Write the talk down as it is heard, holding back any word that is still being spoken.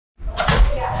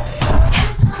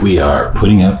We are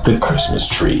putting up the Christmas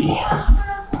tree.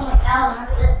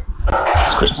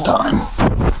 It's Christmas time.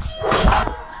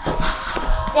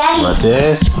 Daddy, Like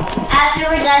this. after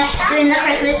we're done doing the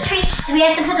Christmas tree, do we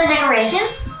have to put the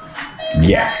decorations?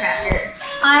 Yes.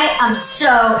 I am so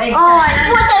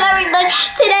excited. What's up, everybody?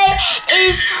 Today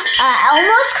is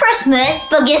almost Christmas,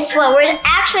 but guess what? We're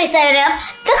actually setting up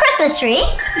the Christmas tree.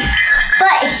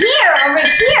 But over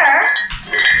here,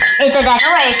 is the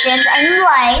decorations and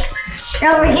lights. And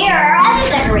over here are other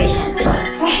decorations.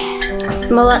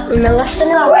 Melissa, Over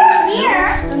here,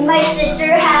 my sister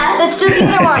has... let's do the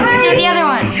other one. Let's do the other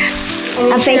one.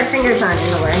 A face. Your fingers on in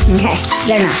the way. Okay,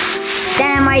 they're not.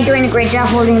 Then am I doing a great job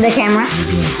holding the camera?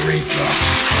 You're doing a great job.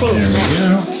 There we go.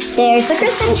 There's the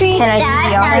Christmas tree. Can I do Dad, the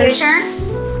now your others? turn.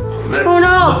 Oh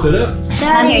no! Lift it up.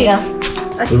 Oh, here you go.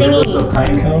 A The reversal thingy.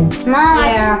 pine cone. Mom.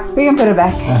 Yeah. We can put it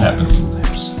back. That happens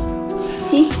sometimes.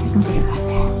 See? It's gonna put it back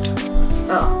there.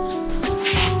 Oh.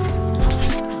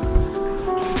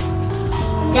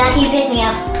 Dad, can you pick me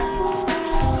up?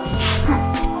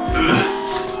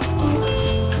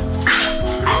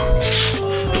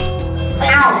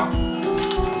 Ow!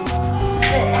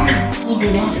 You do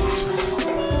that.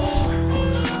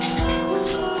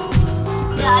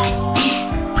 Got it.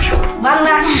 One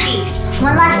last piece.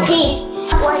 One last piece.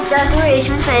 Like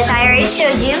decoration fish, I already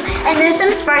showed you. And there's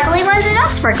some sparkly ones and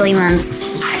not sparkly ones.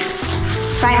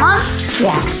 Right, Mom?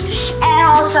 Yeah. And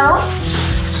also,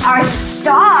 our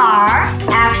star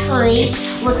actually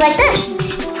looks like this.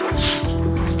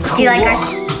 Do you like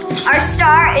our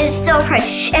star is so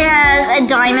pretty. It has a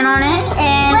diamond on it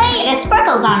and it has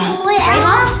sparkles on it. Wait, right,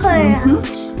 Mom?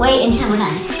 Mm-hmm. Wait until we're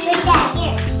done. Put that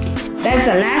here. That's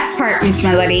the last part, Miss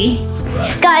Melody.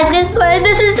 Guys, guess what?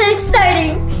 This is so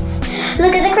exciting.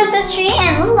 Look at the Christmas tree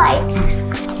and the lights.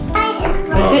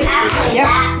 Actually, Yep.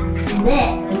 this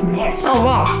is there. Oh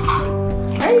wow.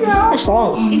 There you go. That's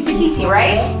long. Easy peasy,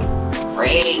 right?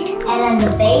 Great. And then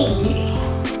the baby.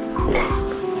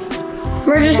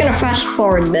 We're just gonna fast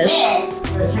forward this. This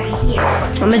goes right here.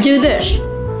 I'm gonna do this.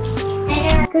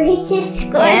 Decorations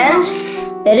go. And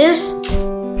it is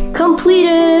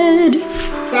completed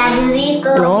Dad, do these in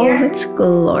go all of here? its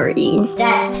glory.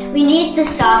 Dad, we need the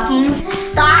stockings.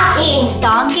 Stockings.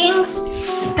 Stockings.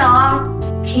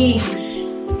 Stockings.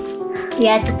 We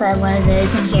have to put one of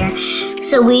those in here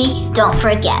so we don't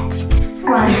forget.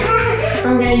 I'm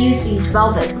gonna use these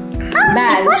velvet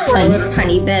bags for a little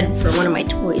tiny bed for one of my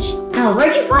toys. Oh,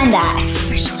 where'd you find that?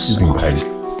 Sleeping bags.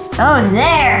 Oh,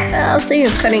 there. I was thinking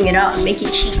of cutting it out and making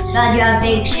sheets. Dad, you have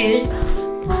big shoes.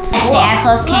 And Santa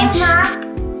Claus came.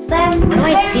 What do I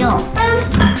feel?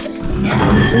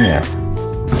 What's in there?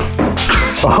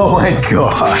 Oh my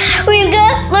gosh.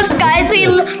 Look guys, we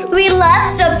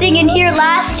left something in here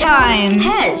last time.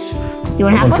 Pez. You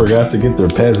wanna have Someone one? forgot to get their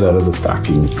pets out of the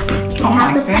stocking. I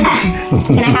have the pen.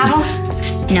 Can I have one?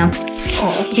 No.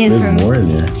 Two There's for more in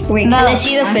there. Wait, No. can I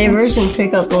see the flavors and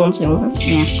pick up the ones I want?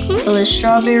 Yeah. So there's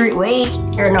strawberry,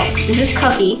 or no, this is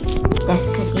cookie, That's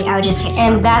cookie. I'll just take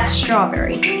and that's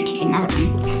strawberry. take another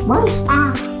one. What?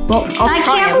 Well, I'll I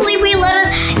try can't them. believe we let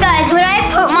us. Guys, when I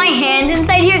put my hand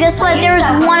inside here, guess what? There was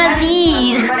one of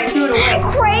these. But I threw it away.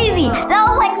 Crazy. That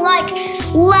was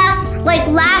like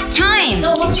last time.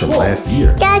 It's from last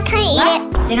year. Dad, can I eat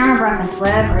it? Dinner or breakfast,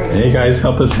 whatever. Hey guys,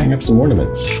 help us hang up some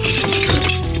ornaments.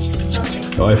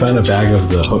 Oh, I found a bag of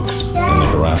the hooks in the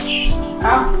garage.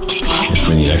 If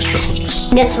we need extra hooks.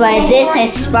 Guess what? This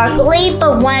is sparkly,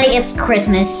 but when it gets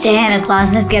Christmas, Santa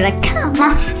Claus is gonna come.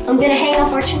 I'm gonna hang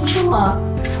up our chinchilla.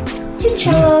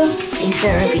 Chinchilla. He's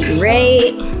gonna be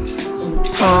right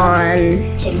on.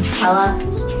 Chinchilla.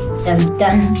 Dun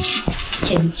dun.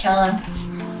 Chinchilla.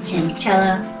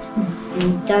 Chinchilla.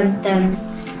 Dun dun.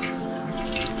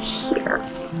 Here.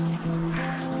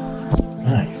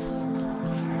 Nice.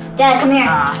 Dad, come here.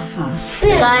 Awesome.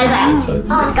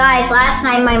 Guys, last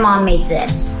night my mom made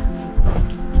this.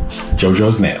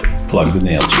 JoJo's nails. Plug the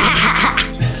nail.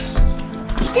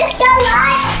 This go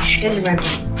live. This is red.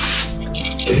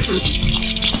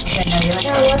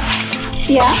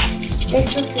 Yeah.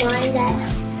 This was mine, Dad.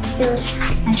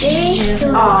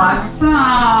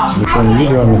 Awesome. Which one are you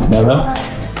doing, Miss Neva?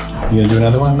 You gonna do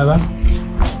another one, Neva?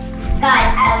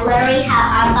 Guys, I literally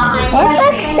have. I'm behind This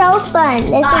looks so fun.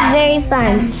 This is very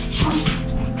fun.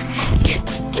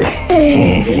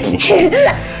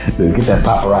 Dude, get that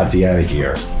paparazzi out of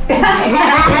here.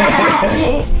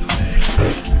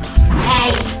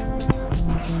 Hey.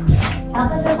 I'll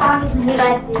put this on and you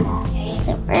guys do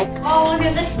that. Oh, look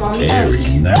at this one.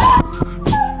 Very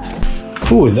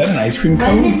nice. Ooh, is that an ice cream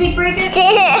When cone? did we break it?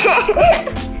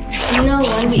 No,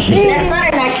 when we That's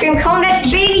not an ice cream cone, that's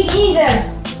baby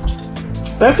Jesus.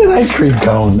 That's an ice cream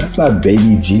cone. That's not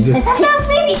baby Jesus. That's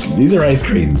baby. These are ice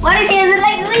creams. What is he? Is it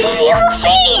like a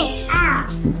face?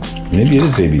 Maybe it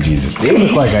is baby Jesus. They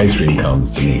look like ice cream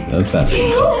cones to me. That's not baby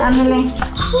Jesus.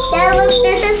 Yeah, look,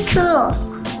 this is cool.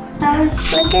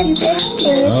 Look at this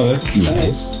dude. Oh, that's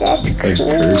nice. That's It's like cool.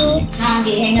 curvy. Do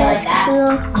you hang it like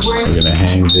that? Cool. We're gonna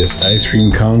hang this ice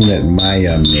cream cone that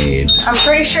Maia made. I'm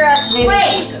pretty sure that's baby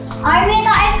Wait, Jesus. I made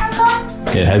the ice cream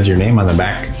cone? It has your name on the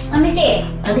back. Let me see it.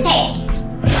 Let me see it.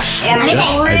 Yeah, Let me see.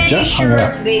 I just hung it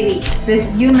up. baby. So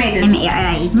you made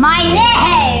it. My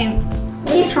name!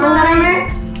 Which one that I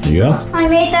made? There you go. I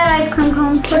made that ice cream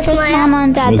cone. Which was Mama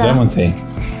and What does that Dada. one say?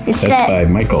 It's That's that by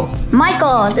Michael.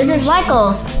 Michael. This is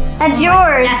Michael's. That's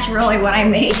yours. That's really what I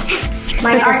made.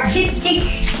 My Look, this- artistic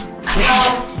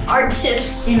art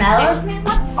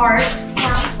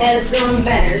has grown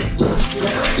better.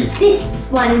 This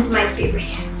one is my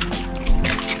favorite.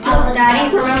 Oh,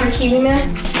 Daddy, remember Kiwi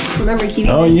Man? Remember Kiwi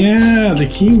Man? Oh yeah, the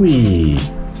kiwi.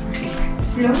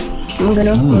 I'm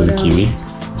gonna Oh, the kiwi.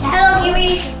 Hello,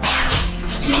 Kiwi.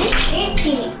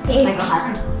 Michael has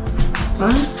him.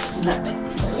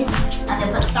 I'm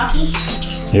gonna put Saki.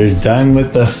 You're done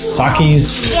with the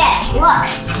sockies. Yes, look.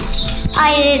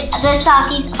 I did the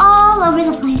Sakis all over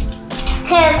the place.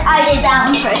 Because I did that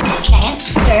one first, second,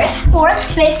 third, fourth,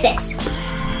 fifth, sixth.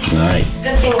 Nice. I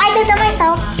did that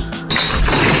myself.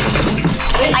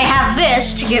 I have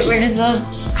this to get rid of the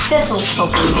thistles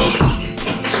poking me.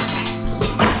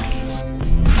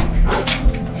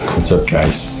 What's up,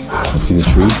 guys? You see the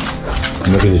tree?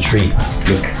 Look at the tree.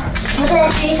 Look. Look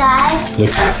at the tree, guys.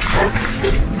 Look.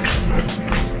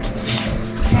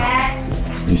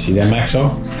 You see that,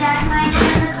 Maxo? That's my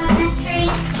Christmas tree.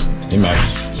 Hey, Max.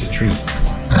 It's a tree.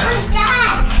 Who's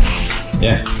that?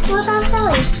 Yeah. What about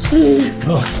Zoe?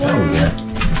 Oh, it's always there.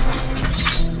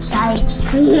 Sorry.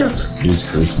 It's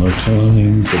Christmas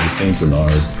time for the Saint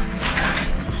Bernard.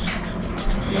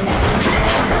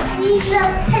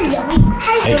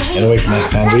 Hey, get away from that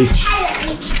sandwich.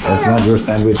 That's not your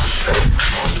sandwich.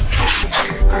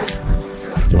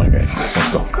 Come on, guys.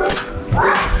 Let's go.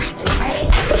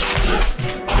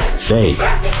 Stay.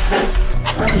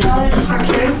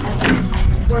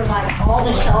 Where like all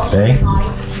the shelves Stay. are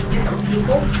different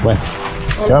people. What?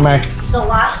 Go, Max. The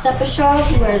last episode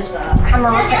was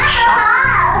hemorrhagic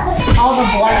shock. All the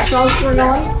blood cells were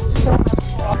going.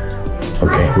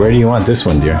 Okay, where do you want this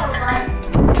one, dear?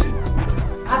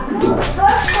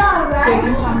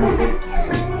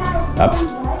 Up.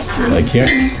 Like here?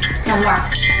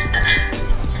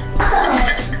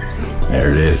 There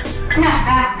it is.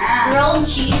 Grilled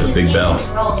cheese. It's a big bell.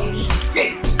 Grilled cheese.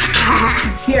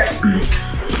 Here.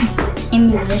 In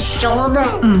the shoulder.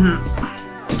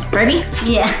 Ready?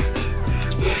 Yeah.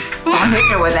 Don't hit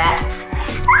her with that.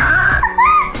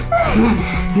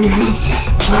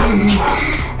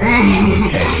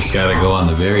 Okay, it's gotta go on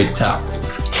the very top.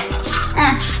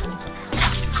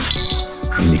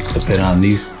 And you clip it on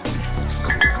these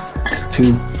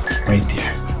two right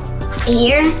there.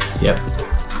 Here. Yep.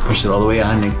 Push it all the way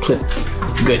on and clip.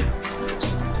 Good.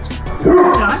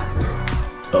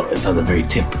 Oh, it's on the very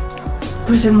tip.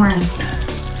 Push it more in.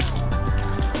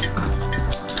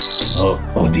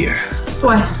 Oh dear.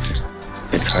 What?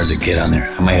 It's hard to get on there.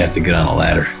 I might have to get on a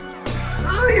ladder.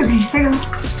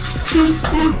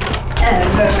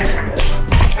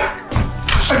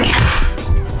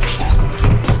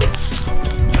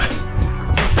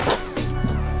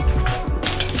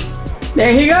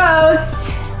 There he goes.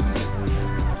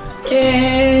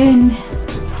 And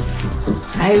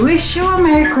I wish you a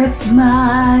Merry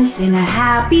Christmas and a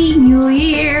Happy New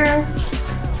Year.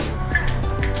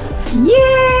 Yay!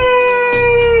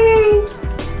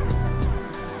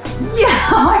 Yeah,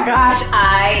 oh my gosh,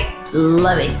 I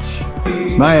love it.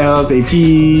 Smile, say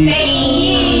cheese.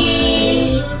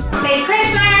 Cheese. Merry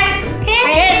Christmas!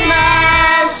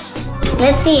 Christmas.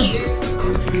 Let's see.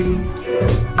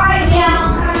 Alright, yeah,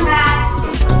 I'll come back.